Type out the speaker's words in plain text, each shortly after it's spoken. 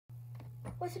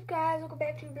What's up, guys? Welcome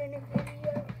back to a brand new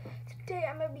video. Today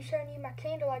I'm going to be showing you my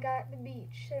candle I got at the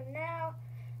beach. So now,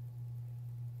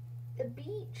 the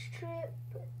beach trip,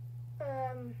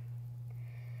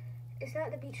 it's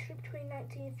not the beach trip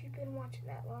 2019 if you've been watching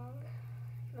that long.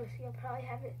 Most of y'all probably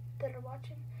haven't that are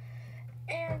watching.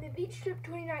 And the beach trip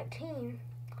 2019,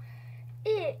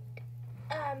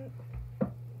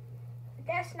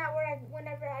 that's not where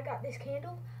whenever I got this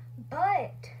candle,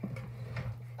 but,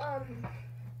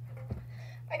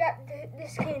 I got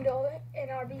this candle in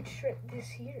our beach trip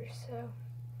this year, so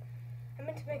I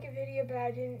meant to make a video, but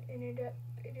it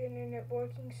didn't end up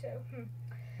working, so,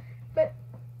 But,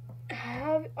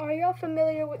 are y'all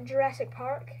familiar with Jurassic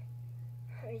Park?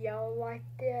 Y'all like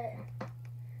that?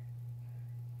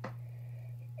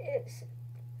 It's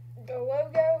the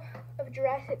logo of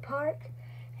Jurassic Park,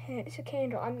 and it's a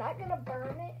candle. I'm not going to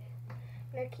burn it.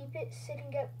 I'm going to keep it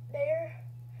sitting up there,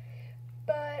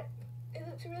 but it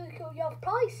looks really cool. Y'all have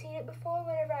probably seen it before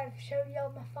whenever I've showed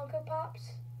y'all my Funko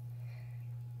Pops.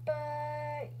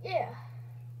 But, yeah.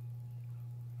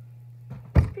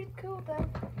 It's pretty cool, though.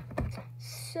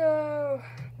 So,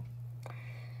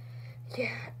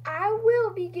 yeah. I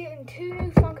will be getting 2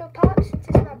 new Funko Pops since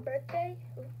it's my birthday.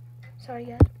 Ooh, sorry,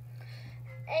 guys.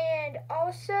 And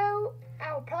also,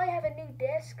 I will probably have a new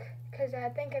disc because I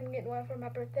think I'm getting one for my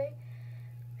birthday.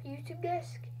 YouTube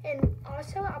disc. And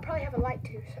also, I'll probably have a light,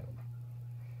 too, so.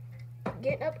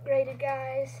 Getting upgraded,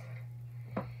 guys.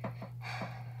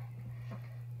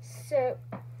 So,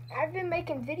 I've been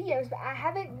making videos, but I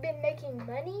haven't been making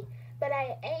money. But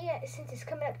I am, since it's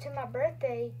coming up to my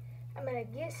birthday, I'm going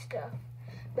to get stuff.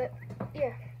 But,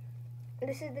 yeah.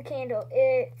 This is the candle.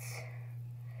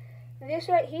 This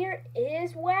right here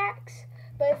is wax.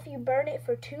 But if you burn it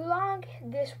for too long,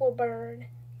 this will burn.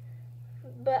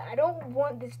 But I don't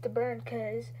want this to burn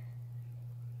because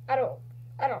I don't.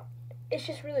 It's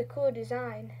just really cool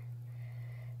design.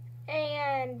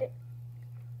 And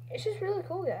it's just really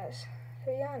cool, guys,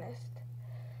 to be honest.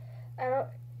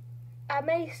 I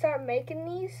may start making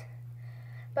these,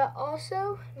 but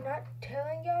also not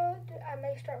telling y'all that I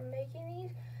may start making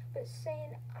these, but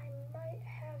saying I might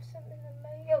have some in the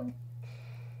mail.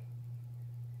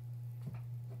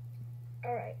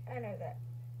 Alright, I know that.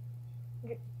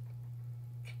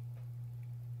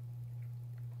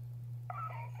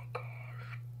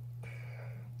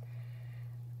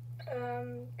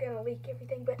 Gonna leak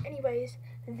everything, but anyways,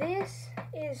 this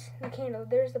is the candle.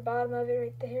 There's the bottom of it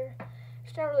right there.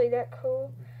 It's not really that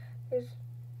cool,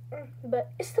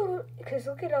 but it's still, because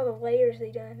look at all the layers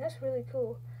they done. That's really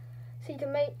cool. See, to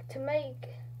make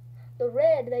the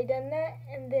red, they done that,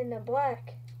 and then the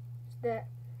black, that.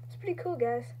 It's pretty cool,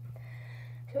 guys.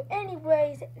 So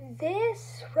anyways,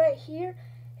 this right here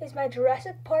is my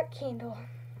Jurassic Park candle.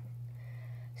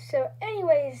 So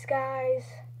anyways, guys,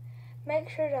 make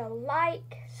sure to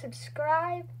like,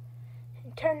 subscribe,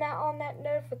 and turn that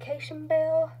notification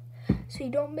bell so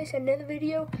you don't miss another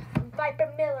video.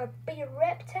 Viper Miller, be a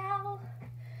reptile,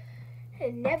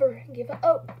 and never give up.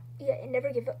 Oh, yeah, and never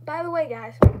give up. By the way,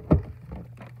 guys,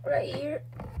 right here,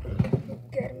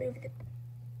 gotta move the.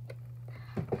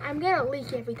 I'm gonna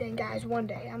leak everything, guys, one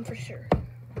day. I'm for sure.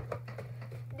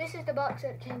 This is the box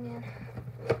that came in.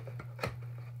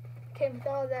 Came with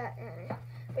all that in it.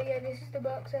 But yeah, this is the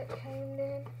box that came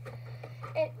in.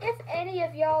 And if any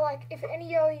of y'all are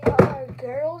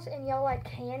girls and y'all like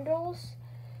candles,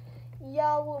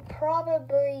 y'all will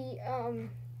probably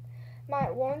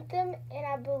might want them. And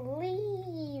I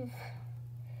believe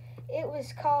it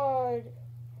was called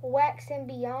Wax and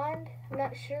Beyond. I'm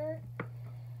not sure.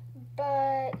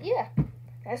 But yeah,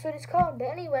 that's what it's called. But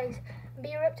anyways,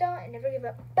 be a reptile and never give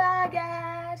up. Bye,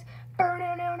 guys. Burn.